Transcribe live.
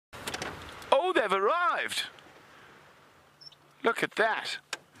they've arrived. Look at that.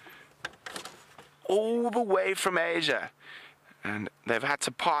 All the way from Asia. And they've had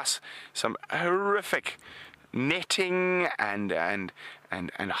to pass some horrific netting and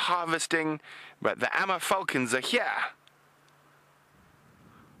harvesting, but the Amur Falcons are here.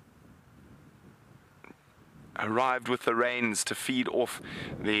 Arrived with the rains to feed off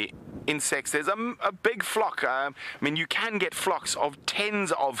the insects. There's a big flock. I mean, you can get flocks of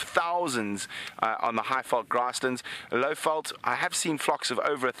tens of thousands on the high fault grasslands. Low fault, I have seen flocks of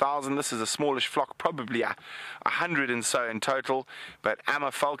over 1,000. This is a smallish flock, probably 100 and so in total. But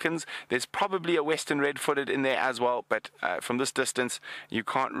Amur Falcons, there's probably a western red-footed in there as well, but from this distance you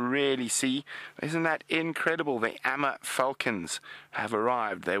can't really see. Isn't that incredible? The Amur Falcons have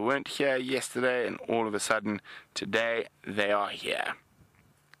arrived. They weren't here yesterday, and all of a sudden today they are here.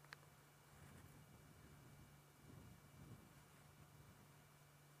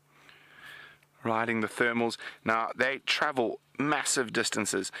 Riding the thermals. Now, they travel massive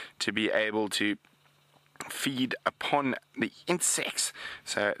distances to be able to feed upon the insects.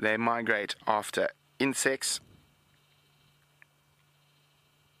 So they migrate after insects.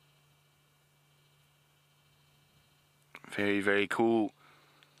 Very, very cool.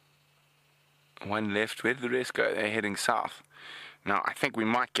 One left. Where did the rest go? They're heading south. Now, I think we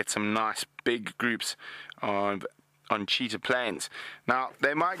might get some nice big groups on cheetah plains. Now,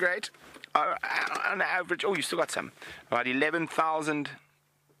 they migrate on average. Oh, you still got some. About 11,000.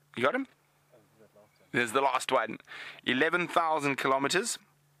 You got them? There's the last one. 11,000 kilometers.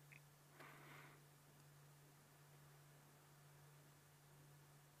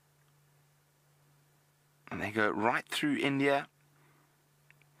 And they go right through India.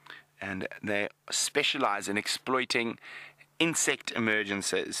 And they specialize in exploiting insect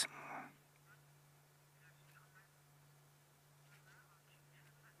emergencies.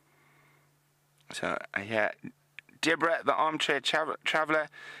 So yeah, Deborah, the armchair traveler,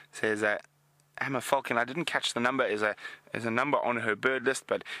 says Amur Falcon. I didn't catch the number. Is a number on her bird list,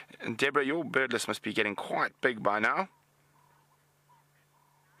 but Deborah, your bird list must be getting quite big by now.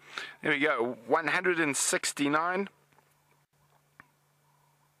 There we go, 169.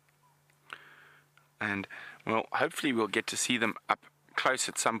 And well, hopefully we'll get to see them up close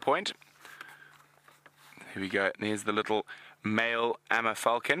at some point. Here we go. There's the little male Amur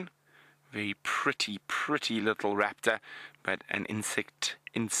Falcon. Very pretty little raptor, but an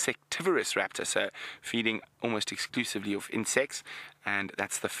insectivorous raptor, so feeding almost exclusively off insects, and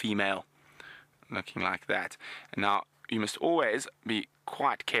that's the female, looking like that. Now, you must always be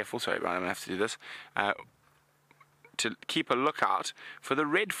quite careful, sorry Brian, I'm going to have to do this, to keep a lookout for the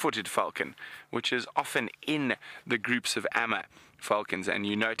red-footed falcon, which is often in the groups of Amur Falcons, and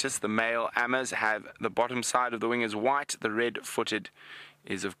you notice the male Amurs have the bottom side of the wing is white, the red-footed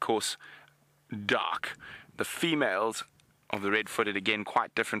is of course dark. The females of the red-footed, again,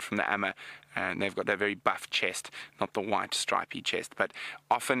 quite different from the Amur, and they've got that very buff chest, not the white stripy chest, but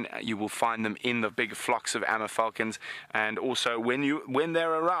often you will find them in the big flocks of Amur Falcons. And also when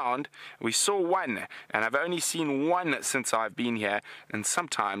they're around, we saw one, and I've only seen one since I've been here, and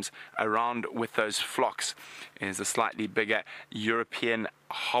sometimes around with those flocks is a slightly bigger European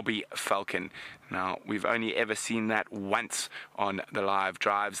hobby falcon. Now, we've only ever seen that once on the live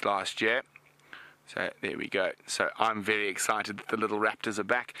drives last year. So there we go. So I'm very excited that the little raptors are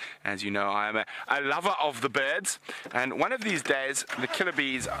back. As you know, I am a lover of the birds. And one of these days, the killer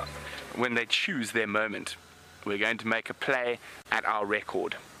bees, when they choose their moment, we're going to make a play at our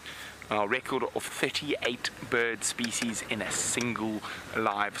record. Our record of 38 bird species in a single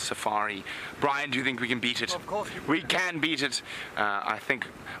live safari. Brian, do you think we can beat it? Of course. We can beat it. I think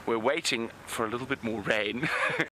we're waiting for a little bit more rain.